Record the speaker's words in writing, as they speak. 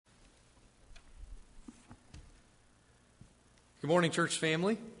Good morning, church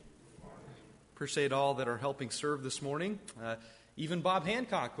family. Appreciate all that are helping serve this morning. Even Bob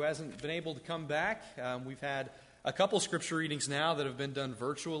Hancock, who hasn't been able to come back. We've had a couple scripture readings now that have been done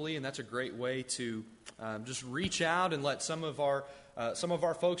virtually, and that's a great way to just reach out and let some of our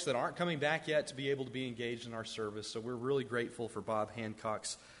folks that aren't coming back yet to be able to be engaged in our service. So we're really grateful for Bob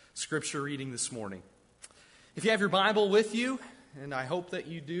Hancock's scripture reading this morning. If you have your Bible with you, and I hope that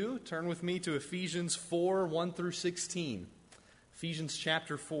you do, turn with me to Ephesians 4, 1 through 16. Ephesians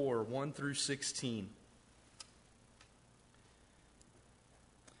chapter 4, 1 through 16.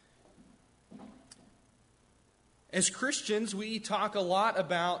 As Christians, we talk a lot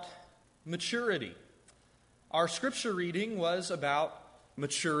about maturity. Our scripture reading was about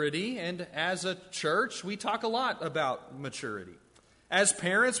maturity, and as a church, we talk a lot about maturity. As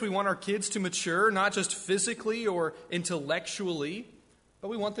parents, we want our kids to mature, not just physically or intellectually, but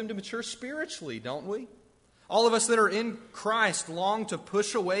we want them to mature spiritually, don't we? All of us that are in Christ long to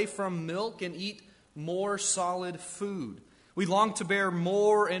push away from milk and eat more solid food. We long to bear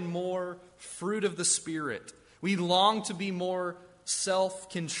more and more fruit of the Spirit. We long to be more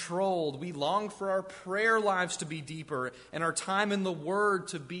self-controlled. We long for our prayer lives to be deeper and our time in the Word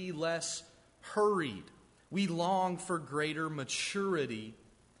to be less hurried. We long for greater maturity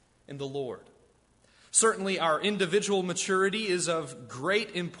in the Lord. Certainly, our individual maturity is of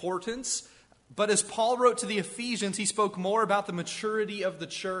great importance. But as Paul wrote to the Ephesians, he spoke more about the maturity of the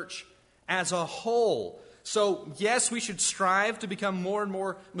church as a whole. So, yes, we should strive to become more and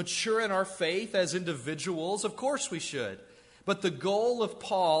more mature in our faith as individuals. Of course we should. But the goal of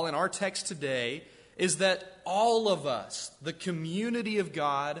Paul in our text today is that all of us, the community of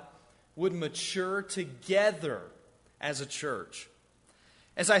God, would mature together as a church.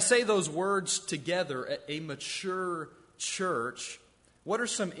 As I say those words together, a mature church, what are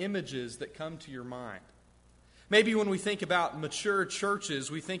some images that come to your mind? Maybe when we think about mature churches,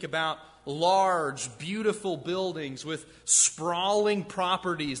 we think about large, beautiful buildings with sprawling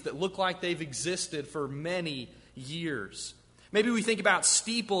properties that look like they've existed for many years. Maybe we think about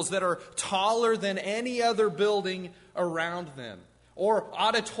steeples that are taller than any other building around them, or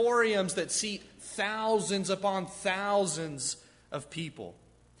auditoriums that seat thousands upon thousands of people.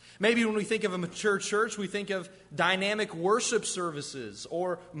 Maybe when we think of a mature church, we think of dynamic worship services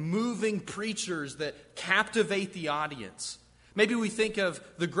or moving preachers that captivate the audience. Maybe we think of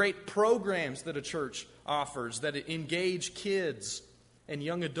the great programs that a church offers that engage kids and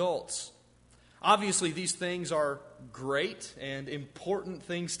young adults. Obviously, these things are great and important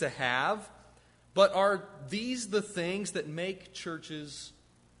things to have, but are these the things that make churches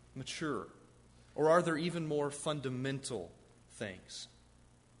mature? Or are there even more fundamental things?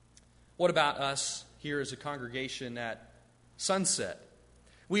 What about us here as a congregation at Sunset?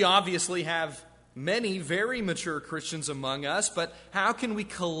 We obviously have many very mature Christians among us, but how can we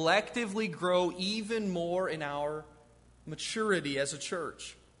collectively grow even more in our maturity as a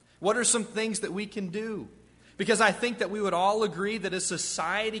church? What are some things that we can do? Because I think that we would all agree that as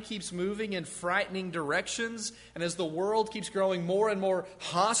society keeps moving in frightening directions, and as the world keeps growing more and more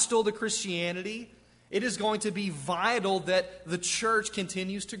hostile to Christianity, it is going to be vital that the church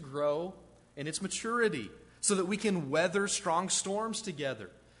continues to grow in its maturity so that we can weather strong storms together,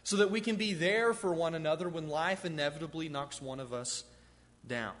 so that we can be there for one another when life inevitably knocks one of us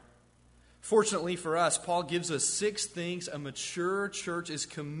down. Fortunately for us, Paul gives us 6 things a mature church is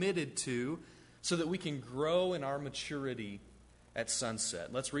committed to so that we can grow in our maturity at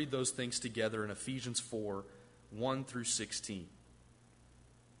Sunset. Let's read those things together in Ephesians 4, 1 through 16.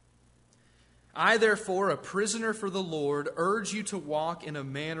 I, therefore, a prisoner for the Lord, urge you to walk in a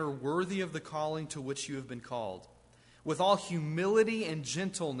manner worthy of the calling to which you have been called, with all humility and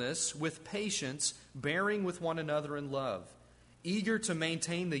gentleness, with patience, bearing with one another in love, eager to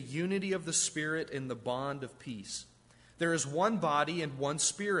maintain the unity of the Spirit in the bond of peace. There is one body and one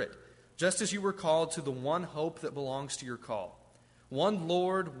Spirit, just as you were called to the one hope that belongs to your call. One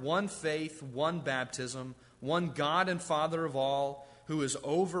Lord, one faith, one baptism, one God and Father of all, who is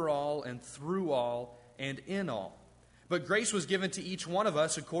over all and through all and in all. But grace was given to each one of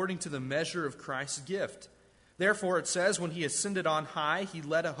us according to the measure of Christ's gift. Therefore it says, when he ascended on high, he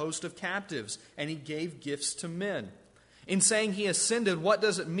led a host of captives, and he gave gifts to men. In saying he ascended, what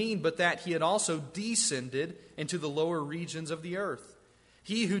does it mean but that he had also descended into the lower regions of the earth?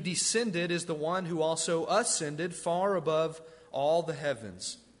 He who descended is the one who also ascended far above all the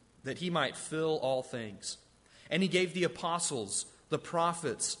heavens, that he might fill all things. And he gave the apostles, the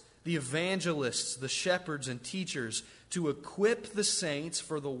prophets, the evangelists, the shepherds, and teachers to equip the saints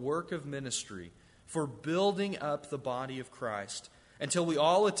for the work of ministry, for building up the body of Christ, until we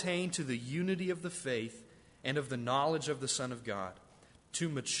all attain to the unity of the faith and of the knowledge of the Son of God, to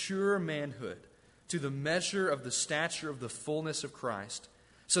mature manhood, to the measure of the stature of the fullness of Christ,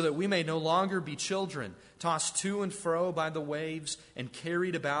 so that we may no longer be children, tossed to and fro by the waves and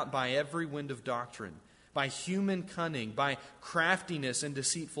carried about by every wind of doctrine, by human cunning, by craftiness and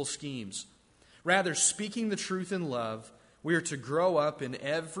deceitful schemes. Rather, speaking the truth in love, we are to grow up in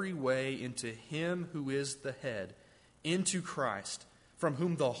every way into Him who is the head, into Christ, from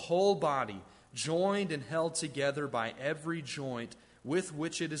whom the whole body, joined and held together by every joint with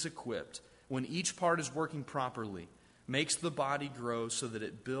which it is equipped, when each part is working properly, makes the body grow so that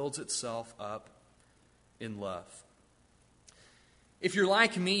it builds itself up in love. If you're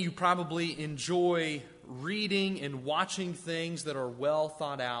like me, you probably enjoy reading and watching things that are well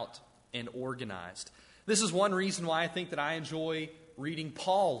thought out and organized. This is one reason why I think that I enjoy reading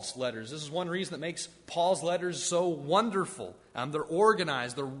Paul's letters. This is one reason that makes Paul's letters so wonderful. They're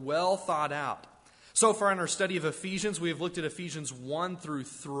organized, they're well thought out. So far in our study of Ephesians, we have looked at Ephesians 1 through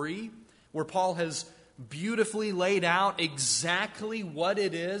 3, where Paul has beautifully laid out exactly what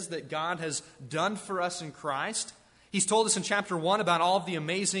it is that God has done for us in Christ. He's told us in chapter 1 about all of the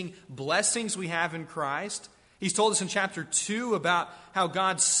amazing blessings we have in Christ. He's told us in chapter 2 about how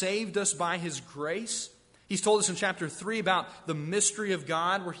God saved us by His grace. He's told us in chapter 3 about the mystery of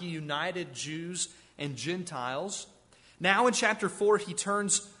God, where He united Jews and Gentiles. Now in chapter 4, he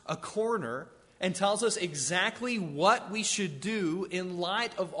turns a corner and tells us exactly what we should do in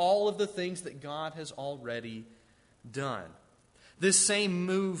light of all of the things that God has already done. This same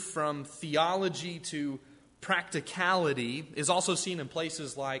move from theology to practicality is also seen in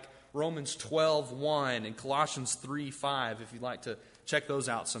places like Romans 12:1 and Colossians 3:5, if you'd like to check those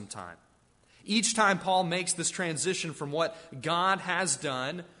out sometime. Each time Paul makes this transition from what God has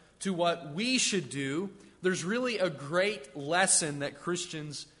done to what we should do, there's really a great lesson that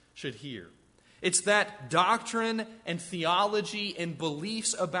Christians should hear. It's that doctrine and theology and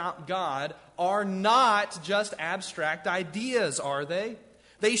beliefs about God are not just abstract ideas, are they?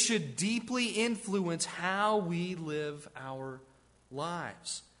 They should deeply influence how we live our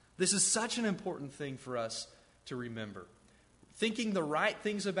lives. This is such an important thing for us to remember. Thinking the right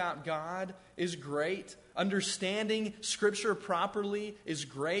things about God is great. Understanding Scripture properly is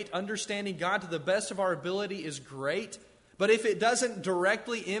great. Understanding God to the best of our ability is great. But if it doesn't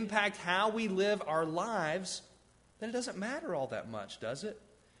directly impact how we live our lives, then it doesn't matter all that much, does it?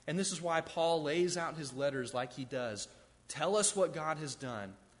 And this is why Paul lays out his letters like he does. Tell us what God has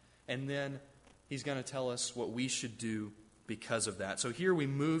done, and then he's going to tell us what we should do because of that. So here we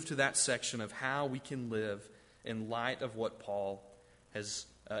move to that section of how we can live in light of what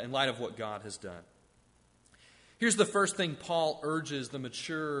in light of what God has done. Here's the first thing Paul urges the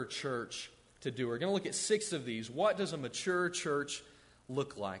mature church to do. We're going to look at 6 of these. What does a mature church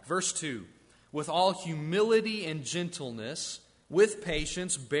look like? Verse 2, with all humility and gentleness, with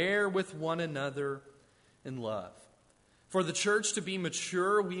patience, bear with one another in love. For the church to be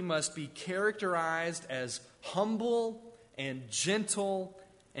mature, we must be characterized as humble and gentle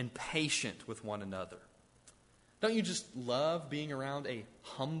and patient with one another. Don't you just love being around a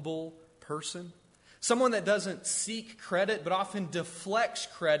humble person? Someone that doesn't seek credit, but often deflects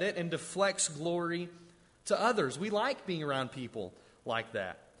credit and deflects glory to others. We like being around people like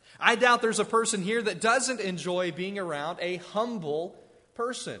that. I doubt there's a person here that doesn't enjoy being around a humble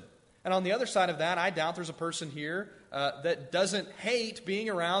person. And on the other side of that, I doubt there's a person here that doesn't hate being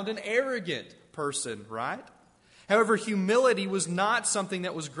around an arrogant person, right? However, humility was not something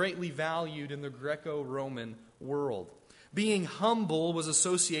that was greatly valued in the Greco-Roman world. Being humble was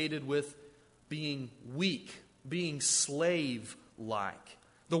associated with being weak, being slave-like.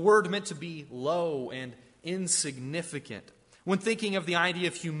 The word meant to be low and insignificant. When thinking of the idea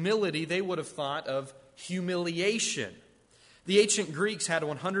of humility, they would have thought of humiliation. The ancient Greeks had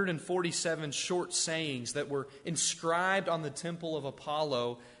 147 short sayings that were inscribed on the temple of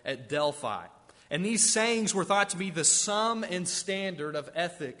Apollo at Delphi. And these sayings were thought to be the sum and standard of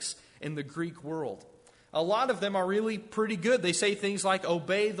ethics in the Greek world. A lot of them are really pretty good. They say things like,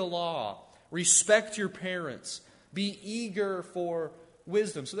 obey the law, respect your parents, be eager for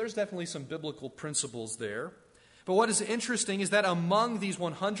wisdom. So there's definitely some biblical principles there. But what is interesting is that among these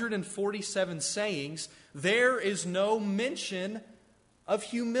 147 sayings, there is no mention of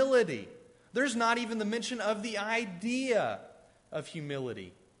humility. There's not even the mention of the idea of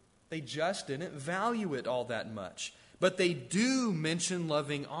humility. They just didn't value it all that much. But they do mention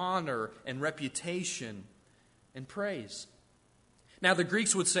loving honor and reputation and praise. Now, the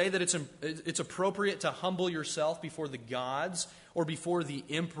Greeks would say that it's appropriate to humble yourself before the gods or before the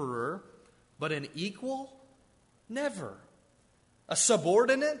emperor, but an equal? Never. A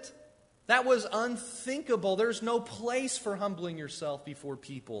subordinate? That was unthinkable. There's no place for humbling yourself before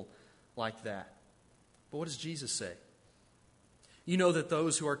people like that. But what does Jesus say? You know that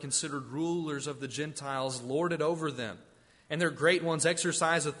those who are considered rulers of the Gentiles lord it over them, and their great ones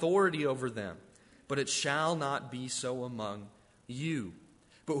exercise authority over them. But it shall not be so among you.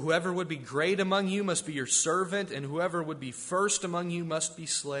 But whoever would be great among you must be your servant, and whoever would be first among you must be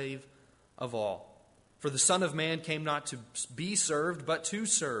slave of all. For the Son of Man came not to be served, but to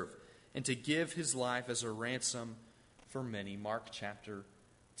serve, and to give his life as a ransom for many. Mark chapter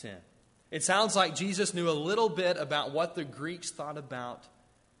 10. It sounds like Jesus knew a little bit about what the Greeks thought about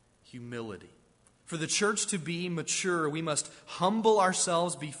humility. For the church to be mature, we must humble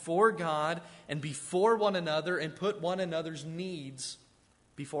ourselves before God and before one another and put one another's needs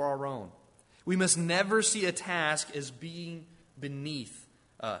before our own. We must never see a task as being beneath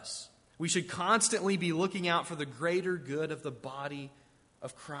us. We should constantly be looking out for the greater good of the body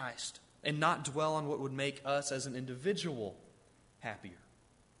of Christ and not dwell on what would make us as an individual happier.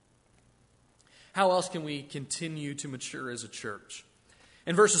 How else can we continue to mature as a church?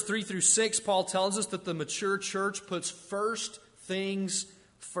 In verses 3 through 6, Paul tells us that the mature church puts first things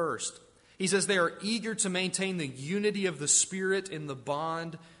first. He says they are eager to maintain the unity of the Spirit in the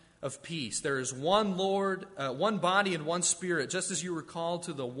bond of peace. There is one Lord, one body and one Spirit, just as you were called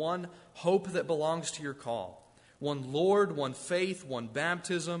to the one hope that belongs to your call. One Lord, one faith, one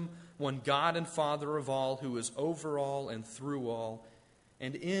baptism, one God and Father of all, who is over all and through all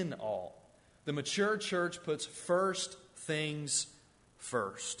and in all. The mature church puts first things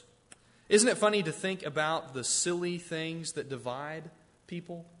first. Isn't it funny to think about the silly things that divide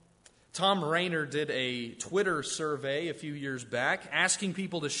people? Tom Rainer did a Twitter survey a few years back, asking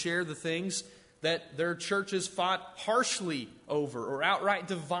people to share the things that their churches fought harshly over or outright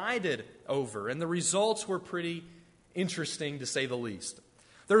divided over. And the results were pretty interesting, to say the least.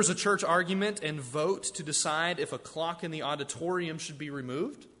 There was a church argument and vote to decide if a clock in the auditorium should be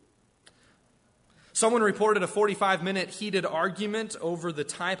removed. Someone reported a 45-minute heated argument over the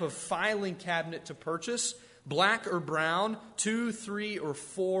type of filing cabinet to purchase, black or brown, 2, 3, or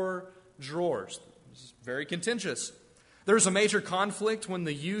 4 drawers. This is very contentious. There was a major conflict when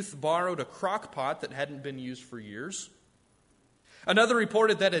the youth borrowed a crock pot that hadn't been used for years. Another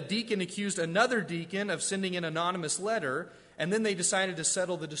reported that a deacon accused another deacon of sending an anonymous letter, and then they decided to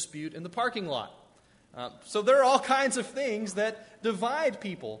settle the dispute in the parking lot. So there are all kinds of things that divide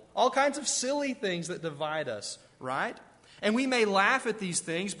people, all kinds of silly things that divide us, right? And we may laugh at these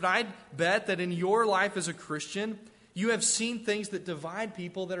things, but I'd bet that in your life as a Christian, you have seen things that divide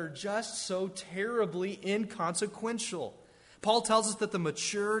people that are just so terribly inconsequential. Paul tells us that the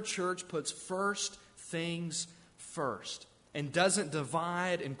mature church puts first things first and doesn't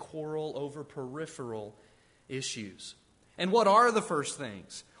divide and quarrel over peripheral issues. And what are the first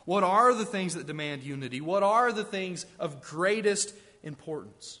things? What are the things that demand unity? What are the things of greatest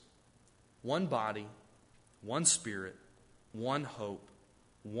importance? One body, one Spirit, one hope,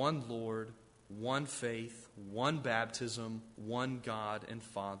 one Lord, one faith, one baptism, one God and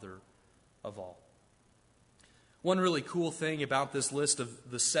Father of all. One really cool thing about this list of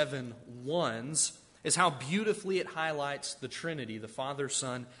the 7 ones is how beautifully it highlights the Trinity, the Father,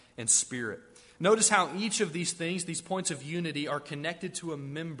 Son, and Spirit. Notice how each of these things, these points of unity, are connected to a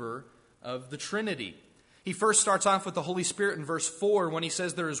member of the Trinity. He first starts off with the Holy Spirit in verse 4 when he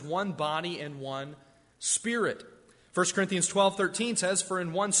says there is one body and one Spirit. 1 Corinthians 12:13 says, "For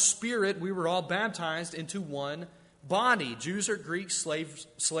in one Spirit we were all baptized into one body. Jews or Greeks,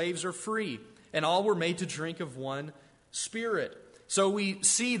 slaves or free, and all were made to drink of one Spirit." So we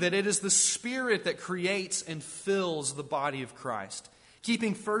see that it is the Spirit that creates and fills the body of Christ.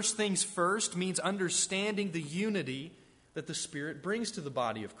 Keeping first things first means understanding the unity that the Spirit brings to the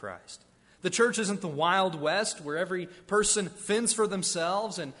body of Christ. The church isn't the Wild West where every person fends for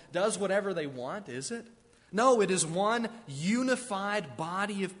themselves and does whatever they want, is it? No, it is one unified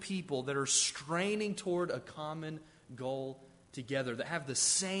body of people that are straining toward a common goal together, that have the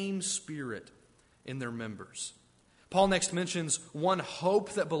same Spirit in their members. Paul next mentions one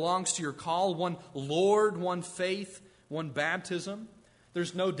hope that belongs to your call, one Lord, one faith, one baptism.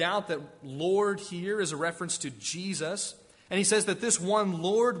 There's no doubt that Lord here is a reference to Jesus. And he says that this one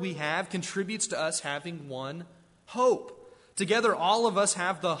Lord we have contributes to us having one hope. Together, all of us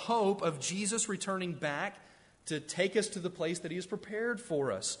have the hope of Jesus returning back to take us to the place that he has prepared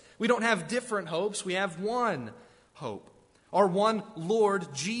for us. We don't have different hopes. We have one hope. Our one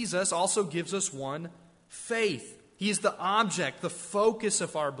Lord, Jesus, also gives us one faith. He is the object, the focus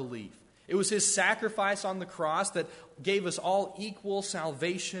of our belief. It was his sacrifice on the cross that gave us all equal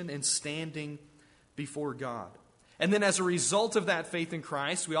salvation and standing before God. And then as a result of that faith in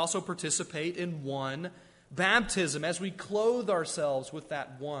Christ, we also participate in one baptism as we clothe ourselves with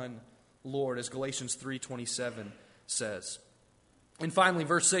that one Lord, as Galatians 3:27 says. And finally,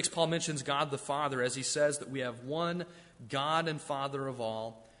 verse 6, Paul mentions God the Father as he says that we have one God and Father of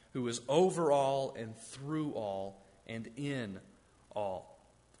all, who is over all and through all and in all.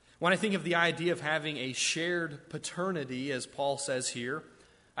 When I think of the idea of having a shared paternity, as Paul says here,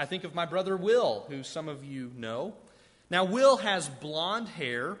 I think of my brother Will, who some of you know. Now, Will has blonde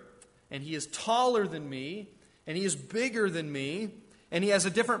hair, and he is taller than me, and he is bigger than me, and he has a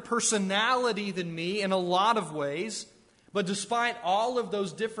different personality than me in a lot of ways. But despite all of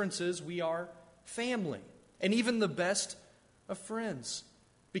those differences, we are family, and even the best of friends.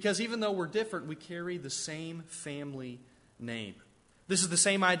 Because even though we're different, we carry the same family name. This is the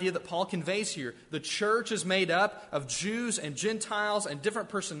same idea that Paul conveys here. The church is made up of Jews and Gentiles and different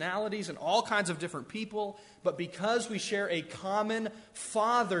personalities and all kinds of different people. But because we share a common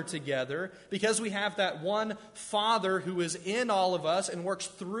Father together, because we have that one Father who is in all of us and works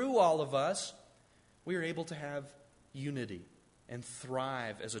through all of us, we are able to have unity and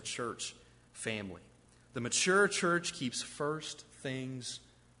thrive as a church family. The mature church keeps first things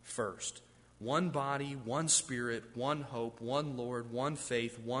first. One body, one Spirit, one hope, one Lord, one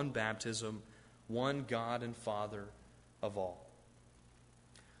faith, one baptism, one God and Father of all.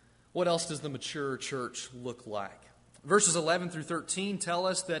 What else does the mature church look like? Verses 11 through 13 tell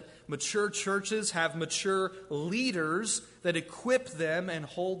us that mature churches have mature leaders that equip them and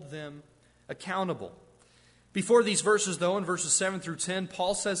hold them accountable. Before these verses, though, in verses 7 through 10,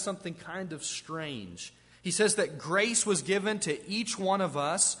 Paul says something kind of strange. He says that grace was given to each one of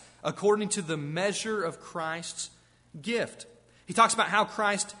us according to the measure of Christ's gift. He talks about how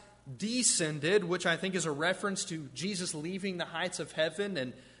Christ descended, which I think is a reference to Jesus leaving the heights of heaven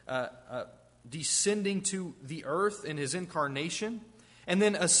and descending to the earth in his incarnation, and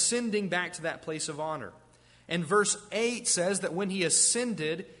then ascending back to that place of honor. And verse 8 says that when he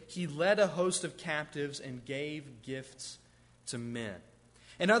ascended, he led a host of captives and gave gifts to men.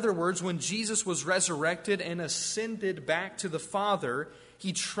 In other words, when Jesus was resurrected and ascended back to the Father,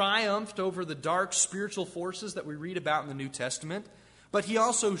 he triumphed over the dark spiritual forces that we read about in the New Testament, but he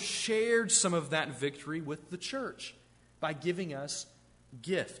also shared some of that victory with the church by giving us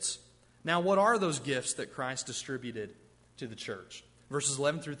gifts. Now, what are those gifts that Christ distributed to the church? Verses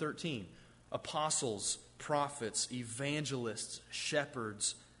 11 through 13. Apostles, prophets, evangelists,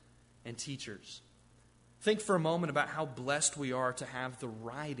 shepherds, and teachers. Think for a moment about how blessed we are to have the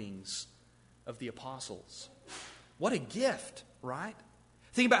writings of the apostles. What a gift, right?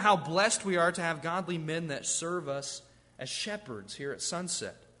 Think about how blessed we are to have godly men that serve us as shepherds here at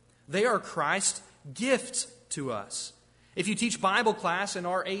Sunset. They are Christ's gift to us. If you teach Bible class and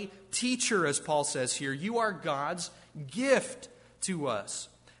are a teacher, as Paul says here, you are God's gift to us.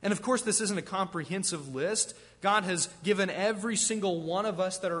 And of course, this isn't a comprehensive list. God has given every single one of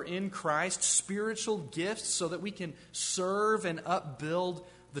us that are in Christ spiritual gifts so that we can serve and upbuild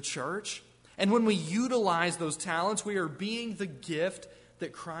the church. And when we utilize those talents, we are being the gift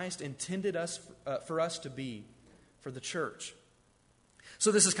that Christ intended for us to be for the church.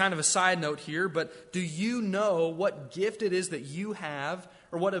 So this is kind of a side note here, but do you know what gift it is that you have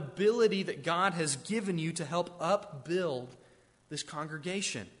or what ability that God has given you to help upbuild this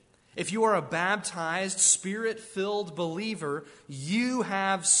congregation? If you are a baptized, Spirit-filled believer, you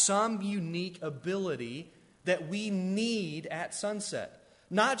have some unique ability that we need at Sunset.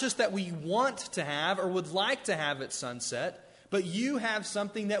 Not just that we want to have or would like to have at Sunset, but you have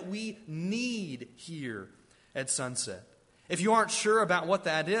something that we need here at Sunset. If you aren't sure about what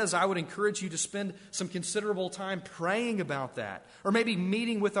that is, I would encourage you to spend some considerable time praying about that, or maybe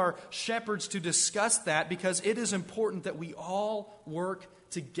meeting with our shepherds to discuss that, because it is important that we all work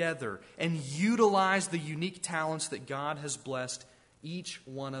together and utilize the unique talents that God has blessed each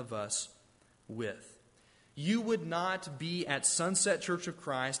one of us with. You would not be at Sunset Church of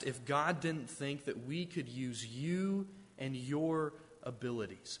Christ if God didn't think that we could use you and your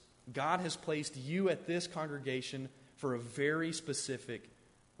abilities. God has placed you at this congregation for a very specific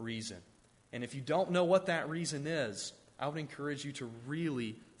reason. And if you don't know what that reason is, I would encourage you to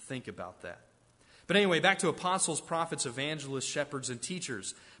really think about that. But anyway, back to apostles, prophets, evangelists, shepherds, and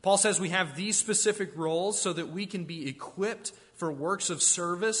teachers. Paul says we have these specific roles so that we can be equipped for works of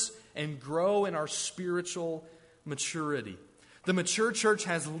service and grow in our spiritual maturity. The mature church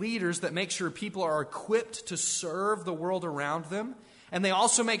has leaders that make sure people are equipped to serve the world around them, and they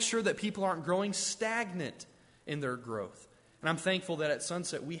also make sure that people aren't growing stagnant in their growth. And I'm thankful that at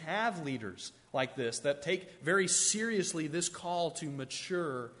Sunset we have leaders like this that take very seriously this call to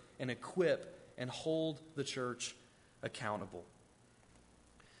mature and equip and hold the church accountable.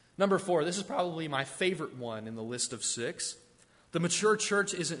 Number 4, this is probably my favorite one in the list of 6. The mature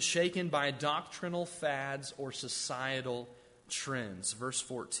church isn't shaken by doctrinal fads or societal trends. Verse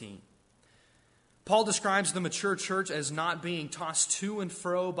 14. Paul describes the mature church as not being tossed to and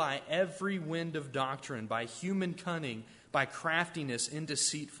fro by every wind of doctrine, by human cunning, by craftiness in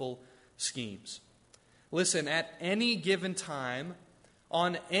deceitful schemes. Listen, at any given time,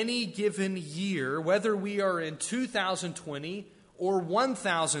 on any given year, whether we are in 2020 or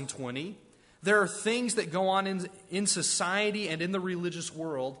 1020, there are things that go on in society and in the religious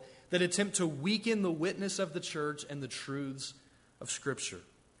world that attempt to weaken the witness of the church and the truths of Scripture.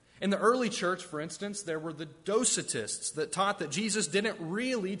 In the early church, for instance, there were the Docetists that taught that Jesus didn't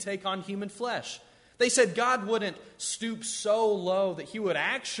really take on human flesh. They said God wouldn't stoop so low that he would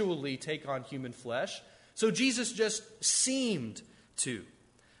actually take on human flesh, so Jesus just seemed to.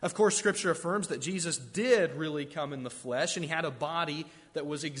 Of course, Scripture affirms that Jesus did really come in the flesh, and he had a body that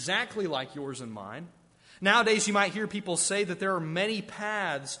was exactly like yours and mine. Nowadays, you might hear people say that there are many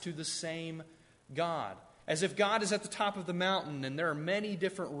paths to the same God, as if God is at the top of the mountain and there are many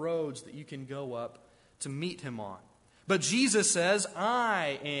different roads that you can go up to meet him on. But Jesus says,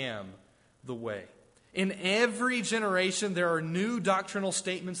 I am the way. In every generation, there are new doctrinal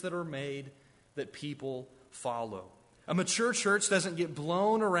statements that are made that people follow. A mature church doesn't get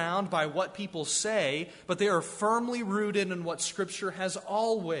blown around by what people say, but they are firmly rooted in what Scripture has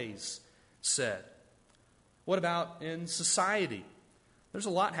always said. What about in society? There's a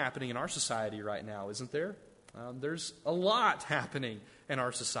lot happening in our society right now, isn't there? There's a lot happening in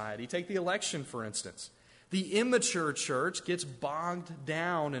our society. Take the election, for instance. The immature church gets bogged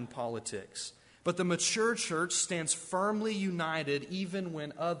down in politics, but the mature church stands firmly united even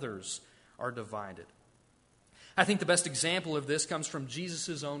when others are divided. I think the best example of this comes from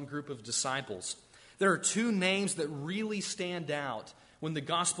Jesus' own group of disciples. There are 2 names that really stand out when the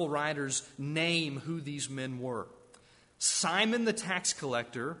gospel writers name who these men were. Simon the tax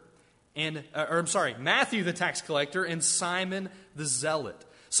collector, Matthew the tax collector and Simon the zealot.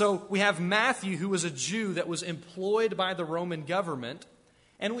 So we have Matthew, who was a Jew that was employed by the Roman government,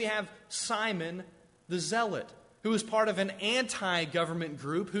 and we have Simon the zealot, who was part of an anti-government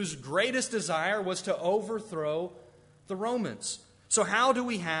group whose greatest desire was to overthrow the Romans. So how do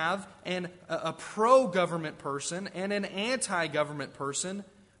we have a pro-government person and an anti-government person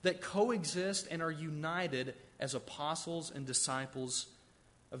that coexist and are united as apostles and disciples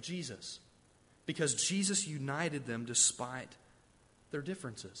of Jesus? Because Jesus united them despite their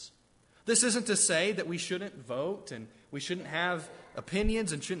differences. This isn't to say that we shouldn't vote and we shouldn't have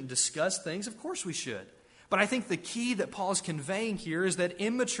opinions and shouldn't discuss things. Of course we should. But I think the key that Paul is conveying here is that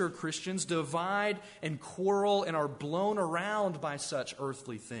immature Christians divide and quarrel and are blown around by such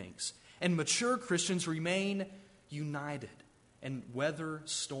earthly things. And mature Christians remain united and weather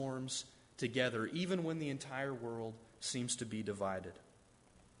storms together, even when the entire world seems to be divided.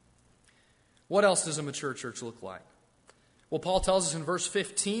 What else does a mature church look like? Well, Paul tells us in verse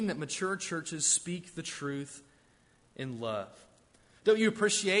 15 that mature churches speak the truth in love. Don't you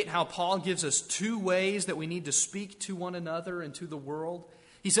appreciate how Paul gives us 2 ways that we need to speak to one another and to the world?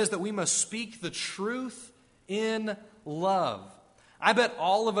 He says that we must speak the truth in love. I bet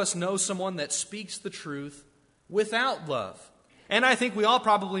all of us know someone that speaks the truth without love. And I think we all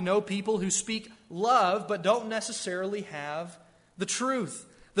probably know people who speak love but don't necessarily have the truth.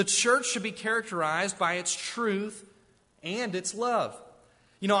 The church should be characterized by its truth and its love.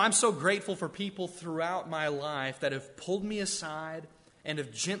 You know, I'm so grateful for people throughout my life that have pulled me aside and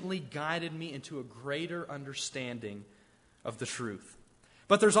have gently guided me into a greater understanding of the truth.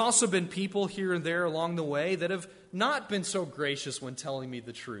 But there's also been people here and there along the way that have not been so gracious when telling me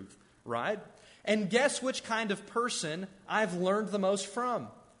the truth, right? And guess which kind of person I've learned the most from?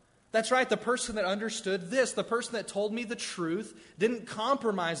 That's right, the person that understood this, the person that told me the truth, didn't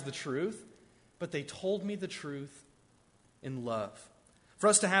compromise the truth, but they told me the truth in love. For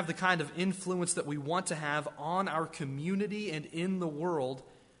us to have the kind of influence that we want to have on our community and in the world,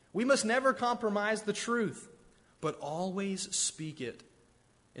 we must never compromise the truth, but always speak it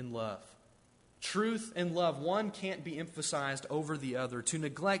in love. Truth and love, one can't be emphasized over the other. To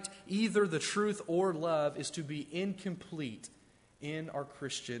neglect either the truth or love is to be incomplete in our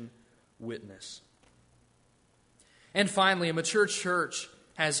Christian witness. And finally, a mature church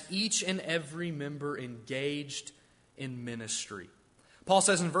has each and every member engaged in ministry. Paul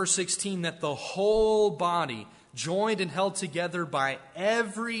says in verse 16 that the whole body, joined and held together by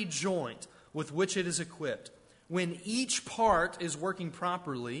every joint with which it is equipped, when each part is working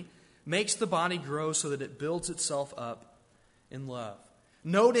properly, makes the body grow so that it builds itself up in love.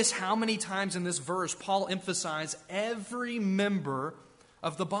 Notice how many times in this verse Paul emphasized every member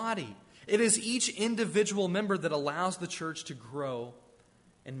of the body. It is each individual member that allows the church to grow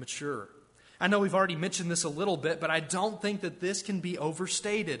and mature. I know we've already mentioned this a little bit, but I don't think that this can be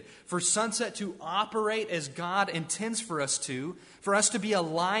overstated. For Sunset to operate as God intends for us to be a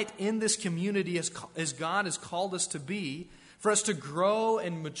light in this community as God has called us to be, for us to grow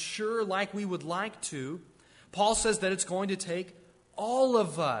and mature like we would like to, Paul says that it's going to take all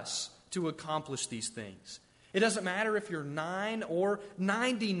of us to accomplish these things. It doesn't matter if you're 9 or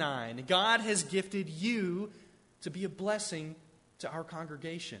 99. God has gifted you to be a blessing to our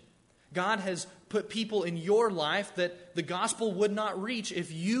congregation. God has put people in your life that the gospel would not reach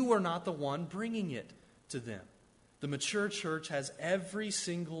if you were not the one bringing it to them. The mature church has every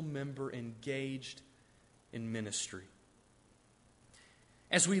single member engaged in ministry.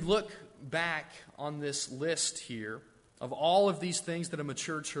 As we look back on this list here of all of these things that a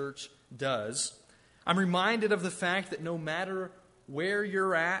mature church does, I'm reminded of the fact that no matter where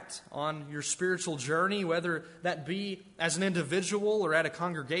you're at on your spiritual journey, whether that be as an individual or at a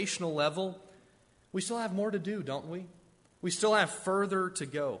congregational level, we still have more to do, don't we? We still have further to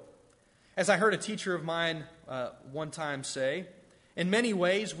go. As I heard a teacher of mine one time say, in many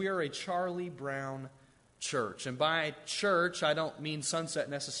ways we are a Charlie Brown church. And by church, I don't mean Sunset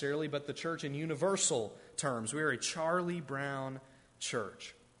necessarily, but the church in universal terms. We are a Charlie Brown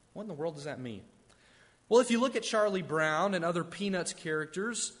church. What in the world does that mean? Well, if you look at Charlie Brown and other Peanuts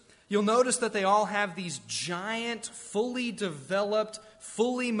characters, you'll notice that they all have these giant, fully developed,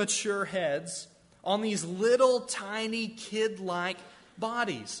 fully mature heads on these little, tiny, kid-like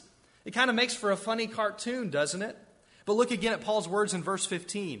bodies. It kind of makes for a funny cartoon, doesn't it? But look again at Paul's words in verse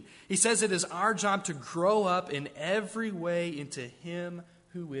 15. He says it is our job to grow up in every way into Him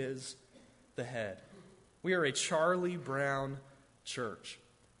who is the head. We are a Charlie Brown church.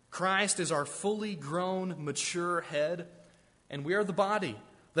 Christ is our fully grown, mature head, and we are the body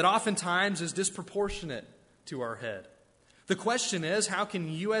that oftentimes is disproportionate to our head. The question is, how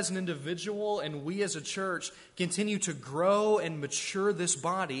can you as an individual and we as a church continue to grow and mature this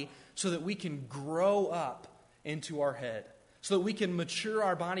body so that we can grow up into our head, so that we can mature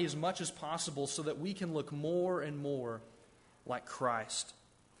our body as much as possible so that we can look more and more like Christ?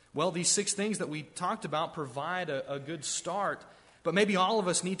 Well, these 6 things that we talked about provide a good start. But maybe all of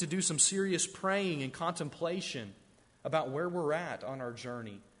us need to do some serious praying and contemplation about where we're at on our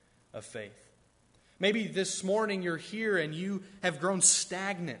journey of faith. Maybe this morning you're here and you have grown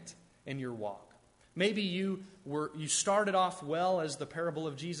stagnant in your walk. Maybe you started off well, as the parable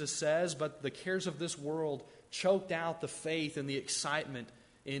of Jesus says, but the cares of this world choked out the faith and the excitement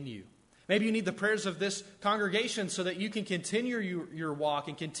in you. Maybe you need the prayers of this congregation so that you can continue your walk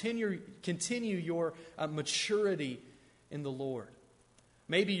and continue your maturity in the Lord.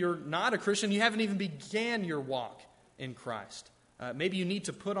 Maybe you're not a Christian. You haven't even began your walk in Christ. Maybe you need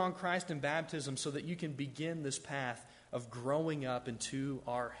to put on Christ in baptism so that you can begin this path of growing up into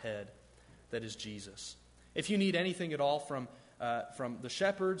our head, that is Jesus. If you need anything at all from the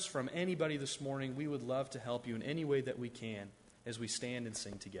shepherds, from anybody this morning, we would love to help you in any way that we can as we stand and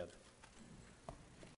sing together.